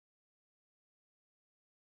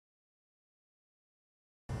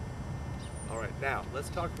Now, let's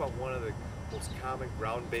talk about one of the most common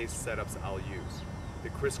ground-based setups I'll use, the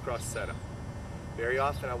crisscross setup. Very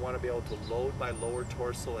often I want to be able to load my lower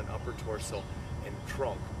torso and upper torso and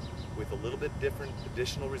trunk with a little bit different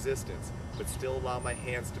additional resistance, but still allow my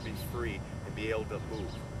hands to be free and be able to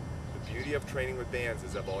move. The beauty of training with bands,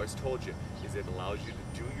 as I've always told you, is it allows you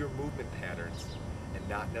to do your movement patterns and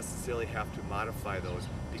not necessarily have to modify those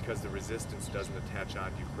because the resistance doesn't attach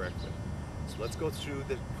onto you correctly. So let's go through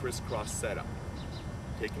the crisscross setup.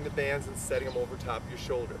 Taking the bands and setting them over top of your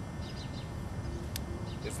shoulder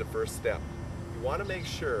is the first step. You want to make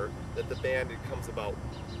sure that the band comes about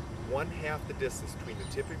 1/2 the distance between the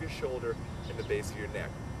tip of your shoulder and the base of your neck,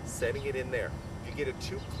 setting it in there. If you get it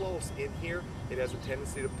too close in here, it has a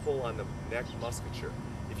tendency to pull on the neck musculature.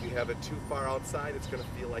 If you have it too far outside, it's going to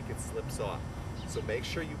feel like it slips off. So make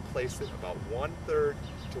sure you place it about 1/3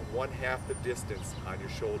 to 1/2 the distance on your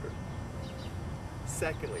shoulder.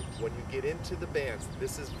 Secondly, when you get into the bands,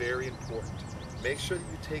 this is very important. Make sure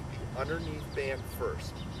that you take the underneath band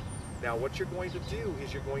first. Now what you're going to do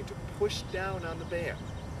is you're going to push down on the band.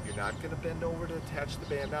 You're not going to bend over to attach the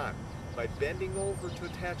band on. By bending over to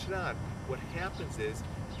attach it on, what happens is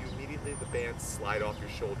you immediately, the bands slide off your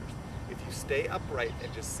shoulders. If you stay upright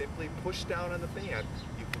and just simply push down on the band,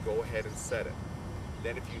 you can go ahead and set it.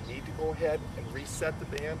 Then if you need to go ahead and reset the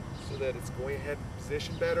band so that it's going ahead and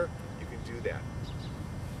position better, you can do that.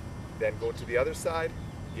 Then go to the other side,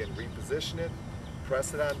 again reposition it,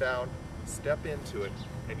 press it on down, step into it,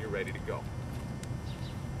 and you're ready to go.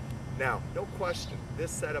 Now, no question, this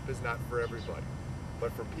setup is not for everybody.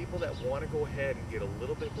 But for people that want to go ahead and get a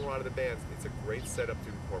little bit more out of the bands, it's a great setup to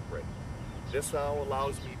incorporate. This now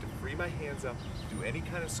allows me to free my hands up, do any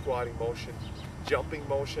kind of squatting motion, jumping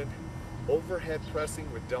motion, overhead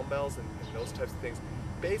pressing with dumbbells and those types of things.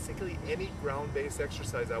 Basically any ground-based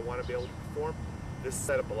exercise I want to be able to perform, this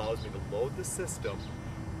setup allows me to load the system,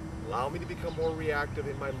 allow me to become more reactive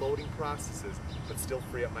in my loading processes, but still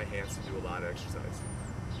free up my hands to do a lot of exercise.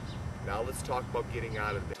 Now let's talk about getting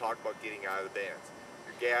out of the bands.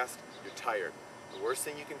 You're gassed, you're tired. The worst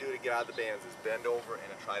thing you can do to get out of the bands is bend over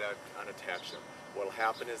and try to unattach them. What'll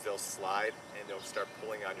happen is they'll slide and they'll start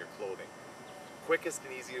pulling on your clothing. Quickest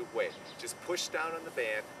and easiest way, just push down on the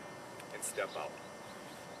band and step out.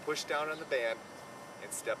 Push down on the band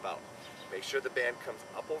and step out. Make sure the band comes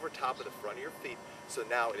up over top of the front of your feet, so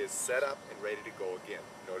now it is set up and ready to go again.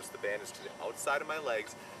 Notice the band is to the outside of my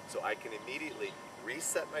legs, so I can immediately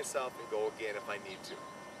reset myself and go again if I need to.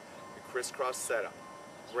 The crisscross setup.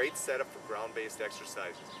 Great setup for ground-based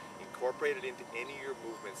exercises. Incorporate it into any of your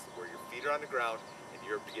movements where your feet are on the ground and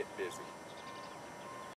you're getting busy.